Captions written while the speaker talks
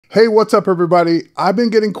Hey, what's up, everybody? I've been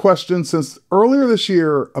getting questions since earlier this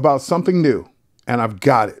year about something new, and I've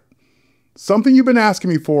got it. Something you've been asking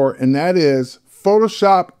me for, and that is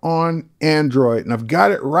Photoshop on Android, and I've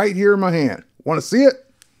got it right here in my hand. Want to see it?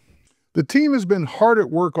 The team has been hard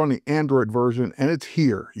at work on the Android version, and it's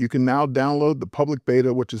here. You can now download the public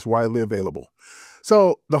beta, which is widely available.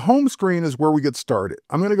 So the home screen is where we get started.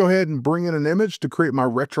 I'm going to go ahead and bring in an image to create my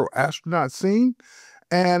retro astronaut scene.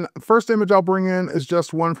 And the first image I'll bring in is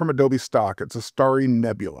just one from Adobe Stock. It's a starry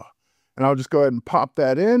nebula. And I'll just go ahead and pop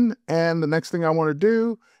that in. And the next thing I want to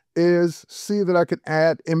do is see that I can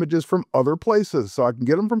add images from other places. So I can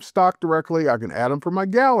get them from stock directly. I can add them from my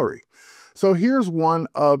gallery. So here's one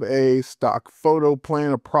of a stock photo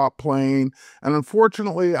plane, a prop plane. And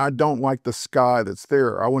unfortunately, I don't like the sky that's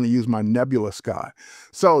there. I want to use my nebula sky.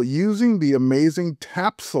 So using the amazing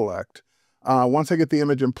tap select, once I get the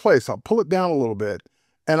image in place, I'll pull it down a little bit.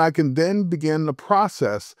 And I can then begin the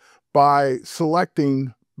process by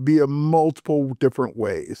selecting via multiple different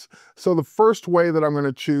ways. So the first way that I'm going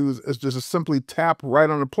to choose is just to simply tap right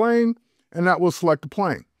on the plane, and that will select the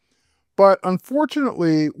plane. But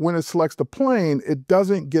unfortunately, when it selects the plane, it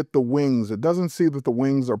doesn't get the wings. It doesn't see that the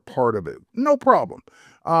wings are part of it. No problem.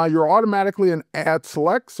 You're automatically in Add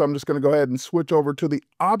Select, so I'm just going to go ahead and switch over to the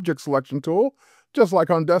Object Selection tool. Just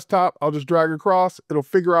like on desktop, I'll just drag across. It'll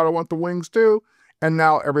figure out I want the wings too. And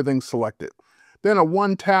now everything's selected. Then a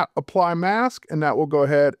one tap apply mask, and that will go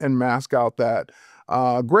ahead and mask out that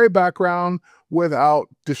gray background without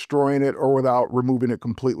destroying it or without removing it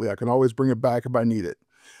completely. I can always bring it back if I need it.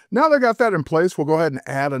 Now that I got that in place, we'll go ahead and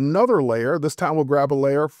add another layer. This time we'll grab a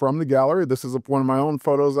layer from the gallery. This is one of my own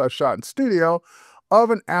photos I shot in studio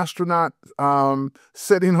of an astronaut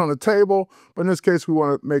sitting on a table. But in this case, we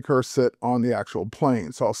want to make her sit on the actual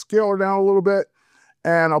plane. So I'll scale her down a little bit,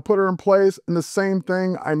 and I'll put her in place. And the same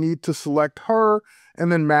thing, I need to select her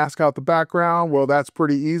and then mask out the background. Well, that's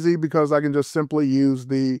pretty easy because I can just simply use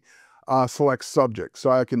the select subject. So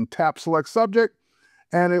I can tap select subject,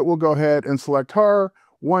 and it will go ahead and select her.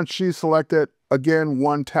 Once she's selected, again,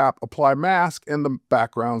 one tap apply mask, and the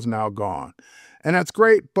background's now gone. And that's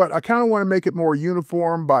great, but I kind of want to make it more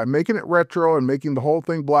uniform by making it retro and making the whole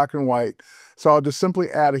thing black and white. So I'll just simply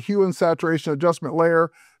add a hue and saturation adjustment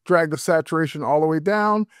layer, drag the saturation all the way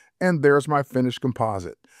down, and there's my finished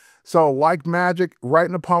composite. So like magic, right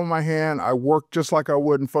in the palm of my hand, I work just like I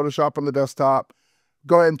would in Photoshop on the desktop.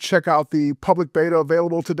 Go ahead and check out the public beta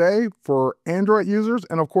available today for Android users.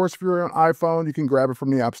 And of course, if you're on iPhone, you can grab it from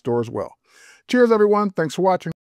the App Store as well. Cheers, everyone. Thanks for watching.